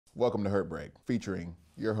Welcome to Hertbreak, featuring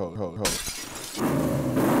your host.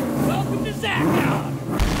 Welcome to Zacout!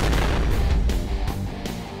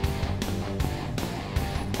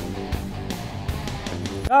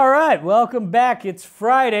 All right, welcome back. It's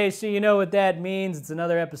Friday, so you know what that means. It's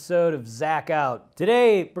another episode of Zacout.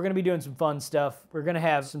 Today, we're gonna be doing some fun stuff. We're gonna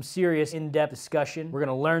have some serious, in-depth discussion. We're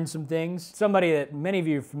gonna learn some things. Somebody that many of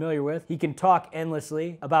you are familiar with. He can talk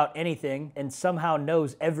endlessly about anything and somehow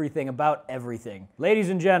knows everything about everything. Ladies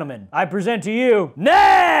and gentlemen, I present to you,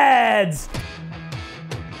 Nads!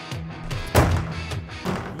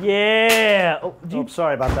 Yeah! Oh,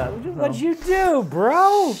 sorry about that. What'd you do,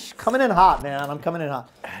 bro? Coming in hot, man. I'm coming in hot.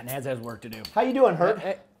 Nads has work to do. How you doing, Hurt?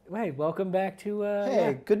 Hey, welcome back to,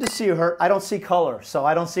 Hey, good to see you, Hurt. I don't see color, so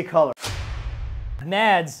I don't see color.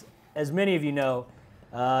 Nads, as many of you know,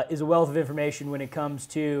 is a wealth of information when it comes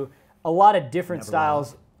to a lot of different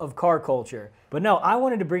styles of car culture. But no, I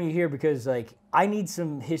wanted to bring you here because, like, I need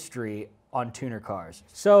some history on tuner cars.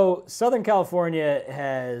 So Southern California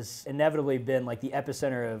has inevitably been like the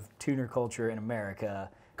epicenter of tuner culture in America.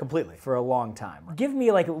 Completely. For a long time. Give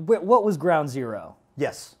me like, what was ground zero?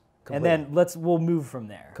 Yes. Completely. And then we'll move from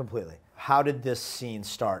there. Completely. How did this scene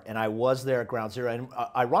start? And I was there at ground zero. And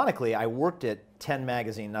ironically, I worked at 10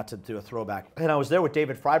 magazine, not to do a throwback. And I was there with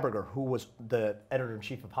David Freiberger, who was the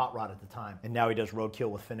editor-in-chief of Hot Rod at the time. And now he does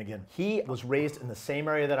Roadkill with Finnegan. He was raised in the same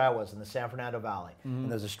area that I was, in the San Fernando Valley.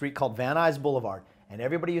 And there's a street called Van Nuys Boulevard. And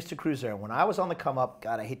everybody used to cruise there. When I was on the come up,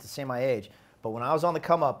 God, I hate to say my age, but when I was on the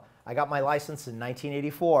come up, I got my license in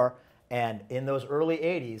 1984. And in those early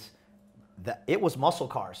 80s, it was muscle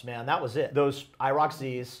cars, man. That was it. Those IROC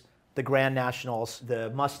Zs, the Grand Nationals,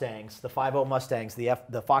 the Mustangs, the 5.0 Mustangs,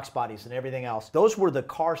 the Fox Bodies, and everything else. Those were the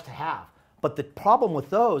cars to have. But the problem with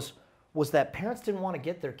those was that parents didn't want to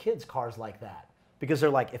get their kids cars like that. Because they're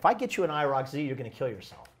like, if I get you an IROC Z, you're going to kill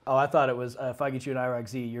yourself. Oh, I thought it was, if I get you an IROC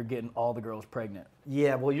Z, you're getting all the girls pregnant.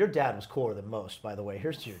 Yeah, well, your dad was cooler than most, by the way.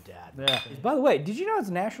 Here's to your dad. Yeah. By the way, did you know it's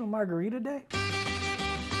National Margarita Day?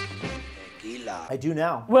 I do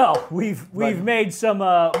now. Well, we've made some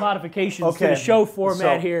modifications to the show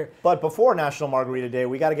format here. But before National Margarita Day,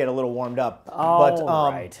 we got to get a little warmed up.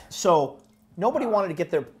 Right. So nobody wanted to get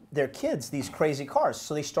their kids these crazy cars,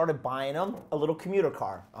 so they started buying them a little commuter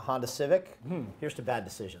car, a Honda Civic. Here's to bad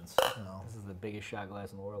decisions. You know. This is the biggest shot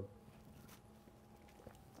glass in the world.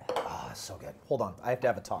 Oh, that's so good. Hold on, I have to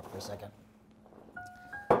have a talk for a second.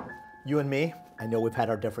 You and me, I know we've had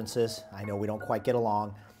our differences. I know we don't quite get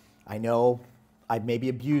along. I know I've maybe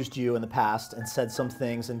abused you in the past and said some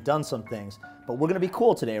things and done some things, but we're gonna be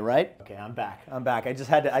cool today, right? Okay, I'm back. I'm back. I just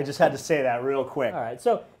had to say that real quick. All right,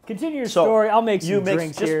 so continue your story. I'll make some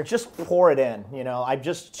drinks here. Just pour it in. You know, I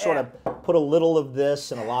just sort of put a little of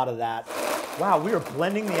this and a lot of that. Wow, we are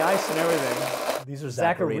blending the ice and everything. These are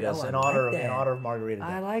Zacaritas in honor of Margarita Day.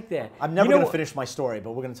 I like that. I'm never going to finish my story,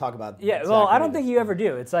 but we're going to talk about. Yeah, well, I don't think you ever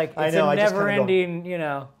do. It's like it's a never-ending, you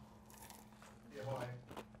know.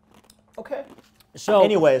 Okay. So,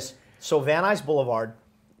 anyways, so Van Nuys Boulevard,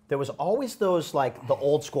 there was always those like the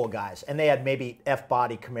old school guys, and they had maybe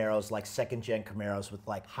F-body Camaros, like second-gen Camaros with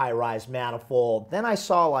like high-rise manifold. Then I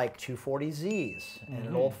saw like 240Zs and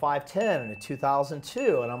an old 510 and a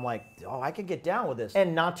 2002, and I'm like, oh, I could get down with this.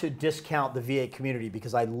 And not to discount the V8 community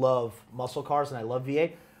because I love muscle cars and I love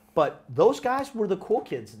V8. But those guys were the cool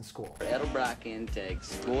kids in school. Hertbreak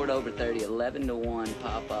intakes, scored over 30, 11-to-1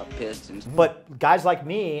 pop-up pistons. But guys like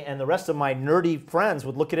me and the rest of my nerdy friends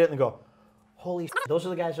would look at it and go, holy f***, those are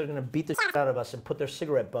the guys that are going to beat the shit out of us and put their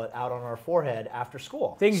cigarette butt out on our forehead after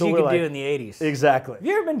school. Things you could do in the 80s. Exactly. Have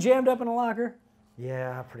you ever been jammed up in a locker?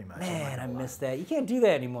 Yeah, pretty much. Man, I miss that. You can't do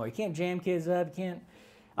that anymore. You can't jam kids up. You can't.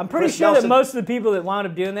 I'm pretty sure that most of the people that wound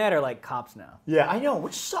up doing that are like cops now. Yeah, I know,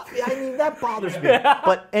 which sucks. I mean, that bothers me.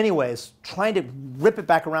 But anyways, trying to rip it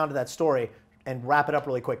back around to that story and wrap it up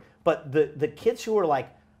really quick. But the kids who were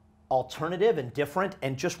like alternative and different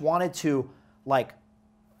and just wanted to like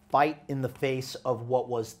fight in the face of what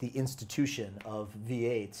was the institution of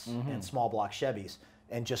V8s and small block Chevys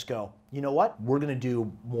and just go, you know what? We're going to do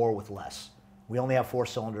more with less. We only have 4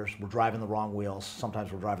 cylinders. We're driving the wrong wheels.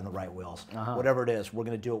 Sometimes we're driving the right wheels. Whatever it is, we're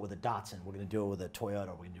going to do it with a Datsun. We're going to do it with a Toyota.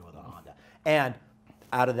 We're going to do it with a Honda. And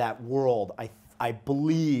out of that world, I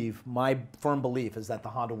believe, my firm belief is that the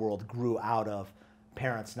Honda world grew out of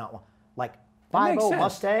parents not like 5.0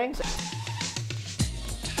 Mustangs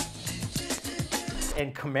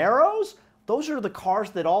and Camaros. Those are the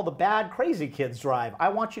cars that all the bad, crazy kids drive. I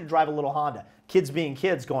want you to drive a little Honda. Kids being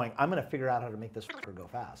kids going, I'm going to figure out how to make this go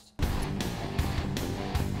fast.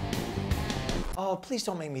 Oh, please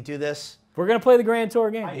don't make me do this. We're going to play the Grand Tour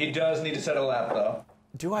game. He does need to set a lap, though.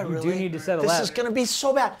 Do I You really? do need to set a This lap. is going to be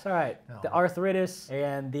so bad. It's all right. The arthritis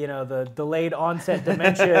and the delayed onset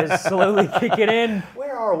dementia is slowly kicking in.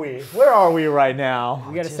 Where are we? Where are we right now?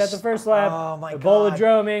 You got to set the first lap. Oh my God.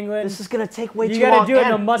 Bolodrome, England. This is going to take way You too gotta long. do it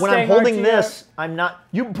in a And Mustang when I'm holding RTR. this, I'm not.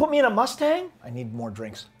 You put me in a Mustang? I need more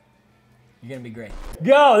drinks. You're gonna be great.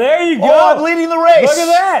 Go, there you go. Oh, I'm leading the race. Look at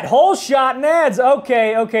that, whole shot Nads.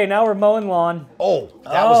 Okay, now we're mowing lawn. Oh,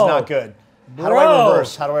 that was not good. How do I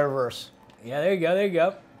reverse? How do I reverse? Yeah, there you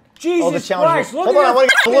go. Jesus Oh, the challenge. Christ, look Hold at on, I your want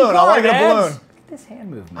to get a fucking balloon. I want to car, get a Nads. balloon. Look at this hand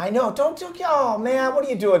movement. I know. Don't. Oh man, what are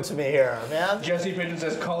you doing to me here, man? Jesse Pigeon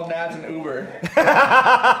says, call Nads an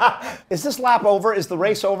Uber. Is this lap over? Is the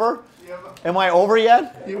race over? Am I over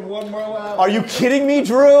yet? You have one more lap. Are you kidding me,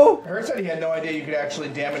 Drew? Hertz said he had no idea you could actually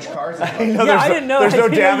damage cars. No, I didn't know. There's I no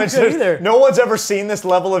didn't know you damage. could either. No one's ever seen this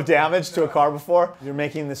level of damage to a car before. You're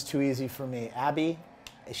making this too easy for me. Abby,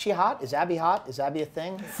 is she hot? Is Abby hot? Is Abby a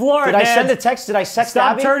thing? Floor it, Did I Nads. send a text? Did I sext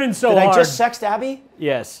Stop Abby? turning so Did I hard. just sext Abby?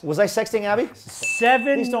 Yes. Was I sexting Abby?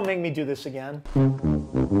 7. Please don't make me do this again.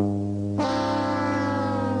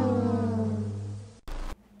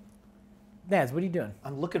 Nads, what are you doing?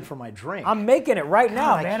 I'm looking for my drink. I'm making it right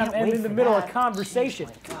now, God, I man. can't I'm wait in the for middle that. of conversation.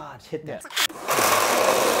 God, hit that.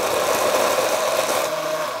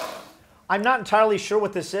 I'm not entirely sure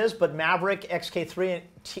what this is, but Maverick XK3 and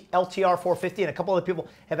LTR 450 and a couple other people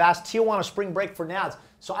have asked Tijuana Spring Break for Nads.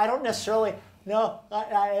 So I don't necessarily know.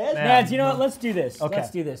 Nads, you know what? Let's do this. Okay.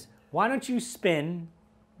 Let's do this. Why don't you spin,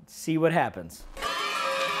 see what happens?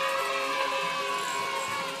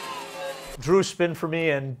 Drew spin for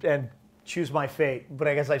me and choose my fate, but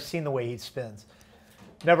I guess I've seen the way he spins.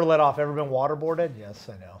 Never let off. Ever been waterboarded? Yes,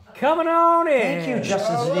 I know. Coming on in. Thank you,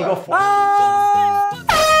 Justin Zunigo. For Oh!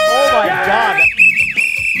 Oh my God.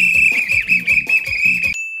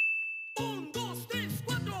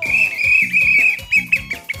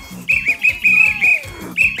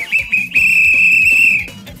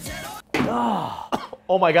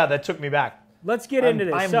 Oh my God, that took me back. Let's get into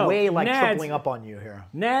this. I'm So, way like Nads, tripling up on you here.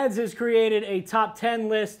 Nads has created a top 10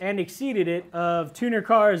 list and exceeded it of tuner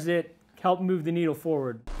cars that help move the needle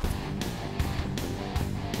forward.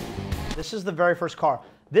 This is the very first car.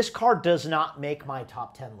 This car does not make my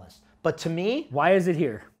top 10 list. But to me, Why is it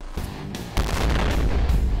here?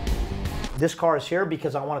 this car is here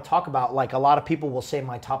because I want to talk about, like, a lot of people will say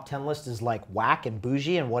my top 10 list is like whack and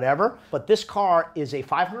bougie and whatever. But this car is a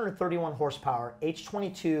 531 horsepower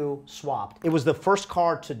H22 swapped. It was the first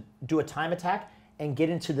car to do a time attack and get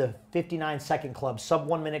into the 59-second club, sub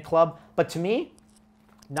 1 minute club. But to me,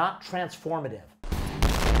 not transformative.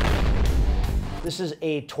 This is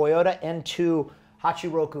a Toyota N2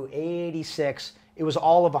 Hachiroku A86. It was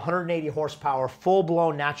all of 180 horsepower,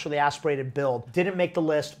 full-blown, naturally aspirated build. Didn't make the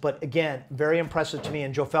list, but again, very impressive to me,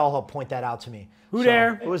 and Joe Fell helped point that out to me. Who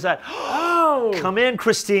there? Who was that? Oh! Come in,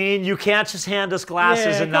 Christine. You can't just hand us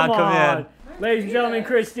glasses Yeah, and not come in. Ladies and gentlemen,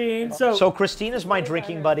 Christine. So Christine is my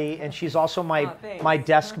drinking buddy, and she's also my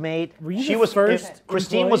desk mate. Were you she the was first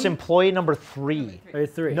Christine was employee? employee number 3. Or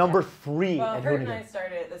 3. Number 3 Well, at Hurt and I Hoonigan.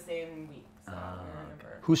 started the same week, so I don't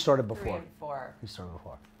remember. Who started 3 before? and 4. Who started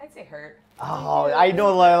before? I'd say Hurt. Oh, I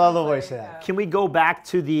know. I love the way you say Yeah. that. Can we go back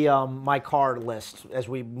to the my car list as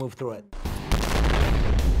we move through it?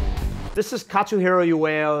 This is Katsuhiro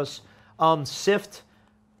Ueo's SIFT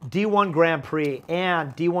D1 Grand Prix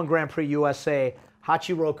and D1 Grand Prix USA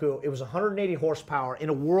Hachiroku. It was 180 horsepower in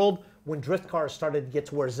a world when drift cars started to get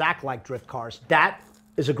to where Zach liked drift cars. That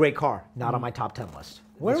is a great car, not on my top 10 list.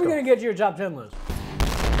 When Let's are we go. going to get to your top 10 list?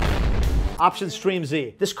 Option Stream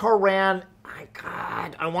Z. This car ran,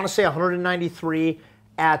 I want to say 193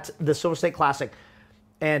 at the Silver State Classic.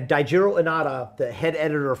 And Daijiro Inada, the head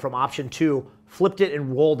editor from Option 2, flipped it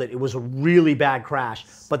and rolled it. It was a really bad crash.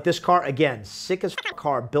 But this car, again, sick as f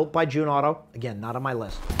car, built by June Auto. Again, not on my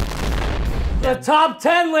list. The top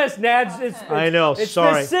 10 list, Nads. I know, it's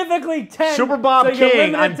sorry. Specifically 10. Super Bob so you're King,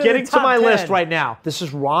 limited I'm the getting to top my 10. list right now. This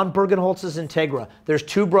is Ron Bergenholtz's Integra. There's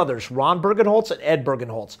 2 brothers, Ron Bergenholtz and Ed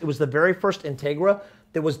Bergenholtz. It was the very first Integra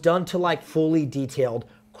that was done to like fully detailed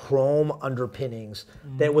chrome underpinnings.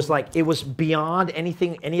 That was like, it was beyond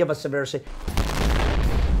anything any of us have ever seen.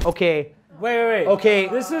 Okay. Wait. Okay.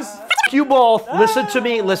 This is... F you both. Listen to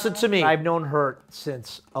me. Listen to me. I've known Hurt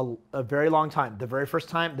since a very long time. The very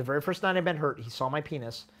first night I met Hurt, he saw my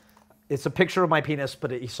penis. It's a picture of my penis,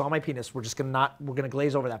 but he saw my penis. We're gonna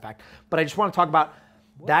glaze over that fact. But I just want to talk about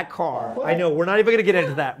That car, I know, we're not even gonna get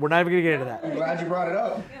into that. We're not even gonna get into that. I'm glad you brought it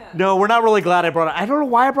up. No, we're not really glad I brought it up. I don't know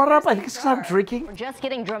why I brought it up. I think it's because I'm drinking. We're just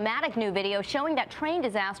getting dramatic new video showing that train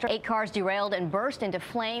disaster. 8 cars derailed and burst into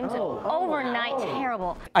flames. Overnight,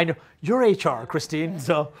 terrible. I know, you're HR, Christine.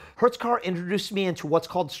 So Hertz car introduced me into what's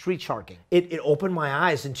called street sharking. It opened my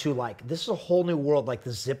eyes into like, this is a whole new world, like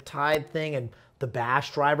the zip tied thing and the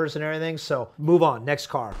bash drivers and everything. So move on, next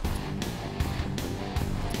car.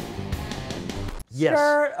 Yes.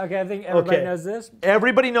 Sure. Okay, I think everybody knows this.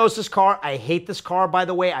 Everybody knows this car. I hate this car, by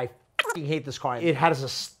the way. I fucking hate this car. It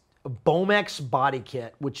has a Bomex body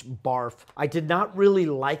kit, which barf. I did not really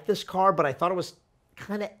like this car, but I thought it was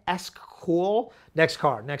kind of cool. Next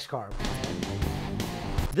car, next car.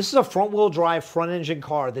 This is a front-wheel drive, front-engine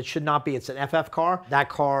car that should not be. It's an FF car. That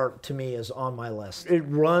car, to me, is on my list. It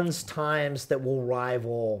runs times that will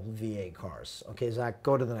rival V8 cars. Okay, Zach,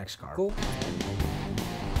 go to the next car. Cool.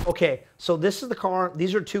 Okay, so this is the car.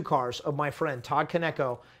 These are 2 cars of my friend, Todd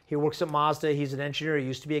Kaneko. He works at Mazda. He's an engineer. He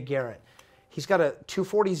used to be at Garrett. He's got a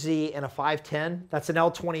 240Z and a 510. That's an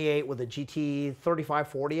L28 with a GT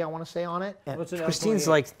 3540, I want to say, on it. And What's an Christine's L28?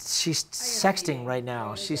 like, she's sexting right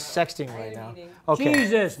now. She's sexting right now. Okay.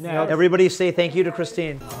 Jesus, now. Everybody say thank you to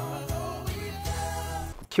Christine.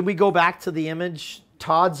 Can we go back to the image?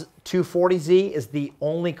 Todd's 240Z is the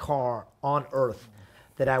only car on earth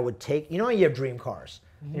that I would take. You know how you have dream cars?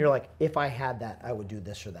 And you're like, if I had that, I would do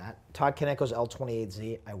this or that. Todd Kaneko's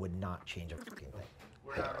L28Z, I would not change a fucking thing.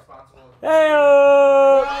 We're not responsible. Hey,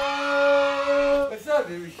 What's up?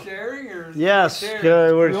 Are we sharing or? Yes,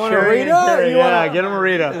 sharing? we're You want a sharing. Rita? and sharing. You want Yeah, a- get him a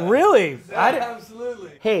Rita. really?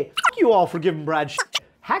 Absolutely. Hey, f you all for giving Brad shit.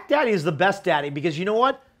 Hack Daddy is the best daddy because you know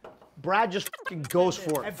what? Brad just fucking goes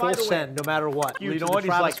for it, full send, no matter what. You know what?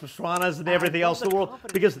 He's like Pastranas and everything else in the world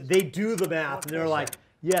because they do the math and they're like,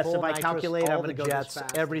 yes, if I calculate all the jets,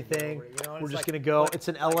 everything, we're just gonna go. It's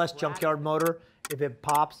an LS junkyard motor. If it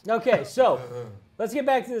pops. Okay, so let's get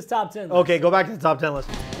back to this top 10 list. Okay, go back to the top 10 list.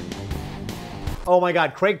 Oh my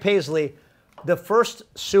God, Craig Paisley, the first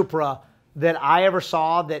Supra that I ever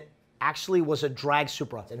saw that actually was a drag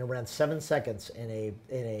Supra, and it ran 7 seconds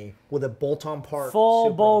with a bolt-on part. Full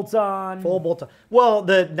Supra. bolt-on. Full bolt-on. Well,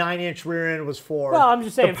 the 9-inch rear end was Ford. Well, I'm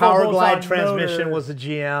just saying the full Power bolt-on Glide transmission motor. was a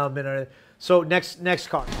GM and everything. So next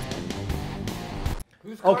car.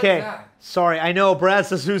 Whose car Okay, is that? sorry, I know Brad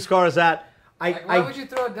says whose car is that. Like, why would you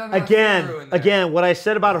throw a dumbass Subaru in there? Again, what I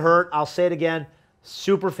said about Hurt, I'll say it again.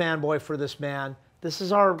 Super fanboy for this man. This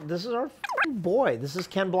is our f***ing boy. This is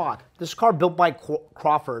Ken Block. This car built by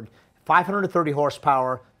Crawford, 530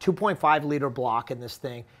 horsepower, 2.5 liter block in this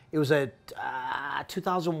thing. It was a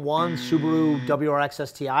 2001 Subaru WRX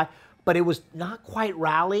STI, but it was not quite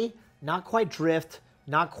rally, not quite drift,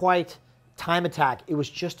 not quite time attack. It was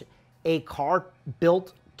just a car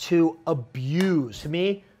built to abuse. To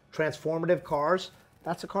me, transformative cars,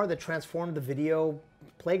 that's a car that transformed the video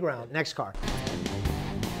playground. Next car.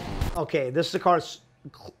 Okay, this is a car that's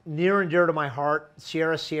near and dear to my heart.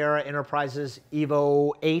 Sierra Enterprises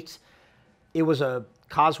Evo 8. It was a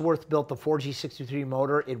Cosworth built the 4G63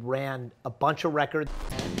 motor. It ran a bunch of records.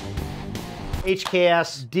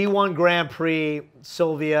 HKS, D1 Grand Prix,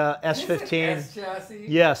 Sylvia, S15. S chassis.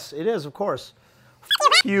 Yes, it is, of course.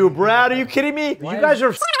 F you, Brad. Are you kidding me? You guys are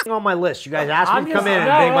f***ing on my list. You guys asked me to come in and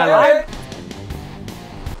make my list.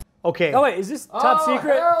 Okay. Oh, wait, is this top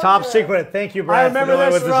secret? Top secret. Thank you, Brad. I remember for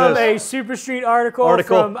knowing this what from a Super Street article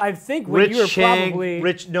from, I think, when Rich you were Chang, probably...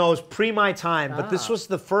 no, it was pre my time, but this was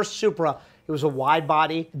the first Supra. It was a wide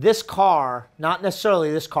body. This car, not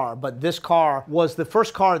necessarily this car, but this car was the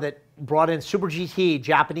first car that brought in Super GT,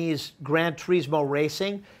 Japanese Gran Turismo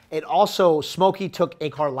racing. It also, Smokey took a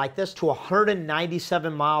car like this to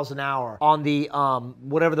 197 miles an hour on the,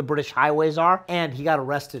 whatever the British highways are, and he got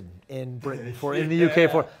arrested in Britain for, in the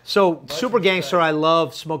UK for. So, super gangster, I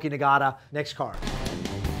love Smokey Nagata. Next car.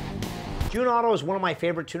 June Auto is one of my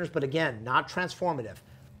favorite tuners, but again, not transformative.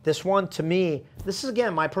 This one, to me, this is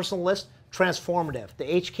again my personal list, transformative. The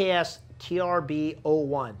HKS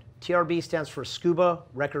TRB01. TRB stands for Scuba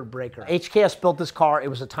Record Breaker. HKS built this car. It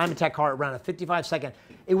was a time attack car. It ran a 55-second.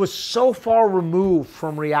 It was so far removed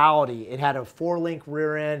from reality. It had a 4-link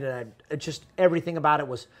rear end, and it just everything about it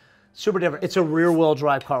was super different. It's a rear-wheel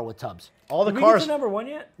drive car with tubs. All the Did we cars. get to number 1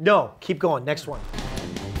 yet? No, keep going. Next one.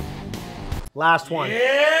 Last one.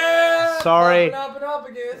 Yeah. Sorry.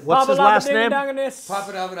 Papadopoulos. What's his last name?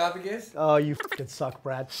 Papadopoulos. Oh, you fucking suck,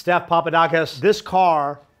 Brad. Steph Papadakis. This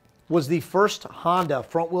car was the first Honda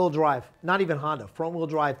front-wheel drive, not even Honda, front-wheel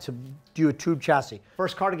drive to do a tube chassis.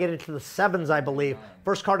 First car to get into the 7s, I believe.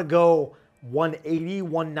 First car to go 180,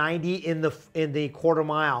 190 in the quarter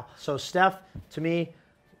mile. So Steph, to me,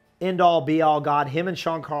 end-all, be-all God, him and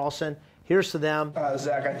Sean Carlson. Here's to them.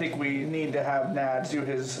 Zach, I think we need to have Nads do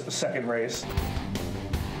his second race.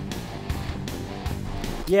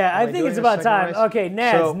 Yeah, I think it's about time. Okay,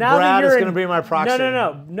 Nads, So now Brad that you're is gonna be my proxy.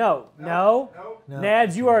 No.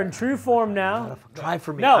 Nads, you are in true form now. Drive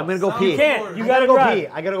for me. No, I'm gonna go pee. You can't. You I gotta gotta go drive. pee.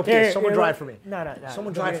 I gotta go pee. Here, Someone here, drive for me. No.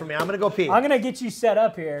 Someone drive for me. I'm gonna go pee. I'm gonna get you set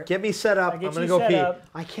up here. Get me set up. I'm get gonna you go set pee. up.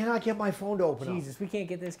 I cannot get my phone to open up. Jesus, we can't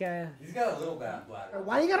get this guy. He's got a little bad bladder.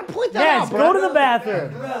 Why you gotta point that Nads, out, go bro? to the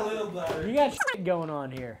bathroom. He's got a little bladder. You got shit going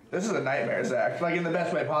on here. This is a nightmare, Zach. Like in the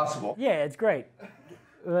best way possible. Yeah, it's great.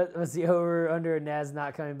 What's the over under? Nads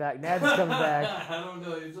not coming back. Nads is coming back. I don't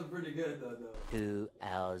know. He's pretty good though. 2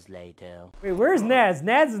 hours later. Wait, where's Nads?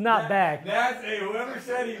 Nads is not back. That's hey, whoever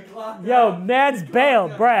said he clocked Yo, out. Nads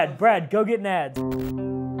bailed. Brad, go get Nads.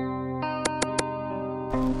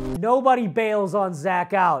 Nobody bails on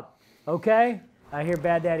Zacout, okay? I hear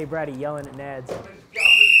Bad Daddy Braddy yelling at Nads.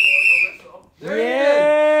 There he is.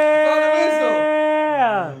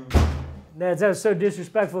 Yeah! Nads, that was so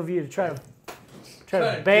disrespectful of you to try to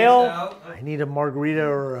bail. I need a margarita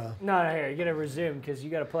or a... No, here, you're gonna resume because you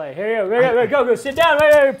gotta play. Here you go, go, sit down.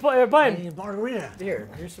 Wait, I playing. need a margarita.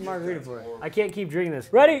 Here's some margarita for you. I can't keep drinking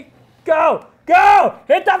this. Ready? Go!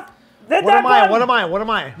 Hit that What button. am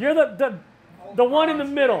I? You're the one in the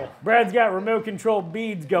middle. Brad's got remote control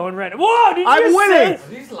beads going right. Whoa! Did you I'm just winning. say- Are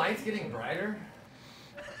these lights getting brighter?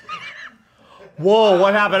 Whoa,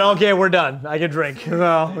 what happened? Okay, we're done. I can drink.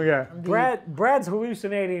 No, okay. Brad's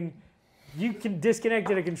hallucinating. You can disconnect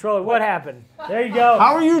the controller. What happened? There you go.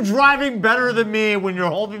 How are you driving better than me when you're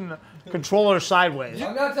holding the controller sideways?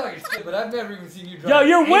 I'm not talking shit, but I've never even seen you drive.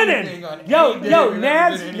 You're anything winning. on Yo, any day we've ever been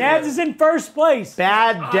Nads anywhere. is in first place.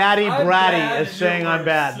 Bad Daddy I'm Braddy bad is and saying you're I'm worse.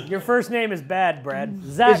 bad. Your first name is Bad, Brad.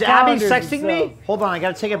 Is Abby sexting me? Hold on, I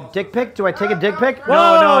gotta take a dick pic. Do I take a dick pic?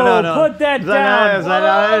 No. Put that Is that down. is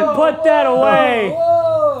that Put that away.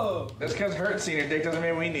 Whoa! That's because Hert's senior dick doesn't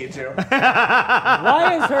mean we need to.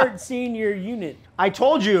 Why is Hurt seeing your unit? I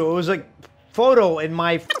told you it was a photo in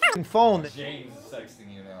my f***ing phone. James is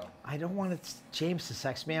texting you now. I don't want James to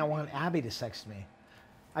sext me. I want Abby to sext me.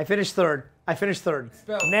 I finished third.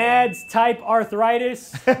 Spell Nads type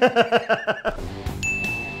arthritis.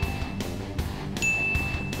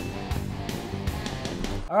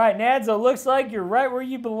 All right, Nads, it looks like you're right where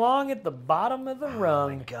you belong at the bottom of the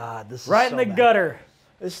rung. God, this is Right so in the bad. gutter.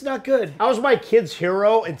 This is not good. I was my kid's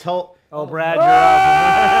hero until. Oh, Brad, Oh!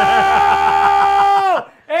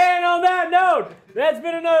 And on that note, that's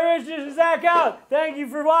been another edition of Zacout. Thank you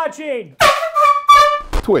for watching.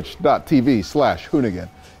 Twitch.tv/Hoonigan.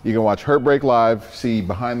 You can watch Hertbreak live, see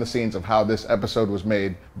behind the scenes of how this episode was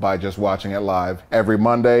made by just watching it live. Every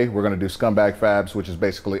Monday, we're gonna do Scumbag Fabs, which is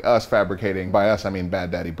basically us fabricating. By us, I mean Bad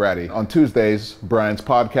Daddy Braddy. On Tuesdays, Brian's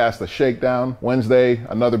podcast, The Shakedown. Wednesday,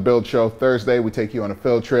 another build show. Thursday, we take you on a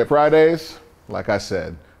field trip. Fridays, like I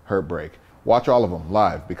said, Hertbreak. Watch all of them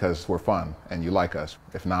live because we're fun and you like us.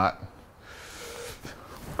 If not,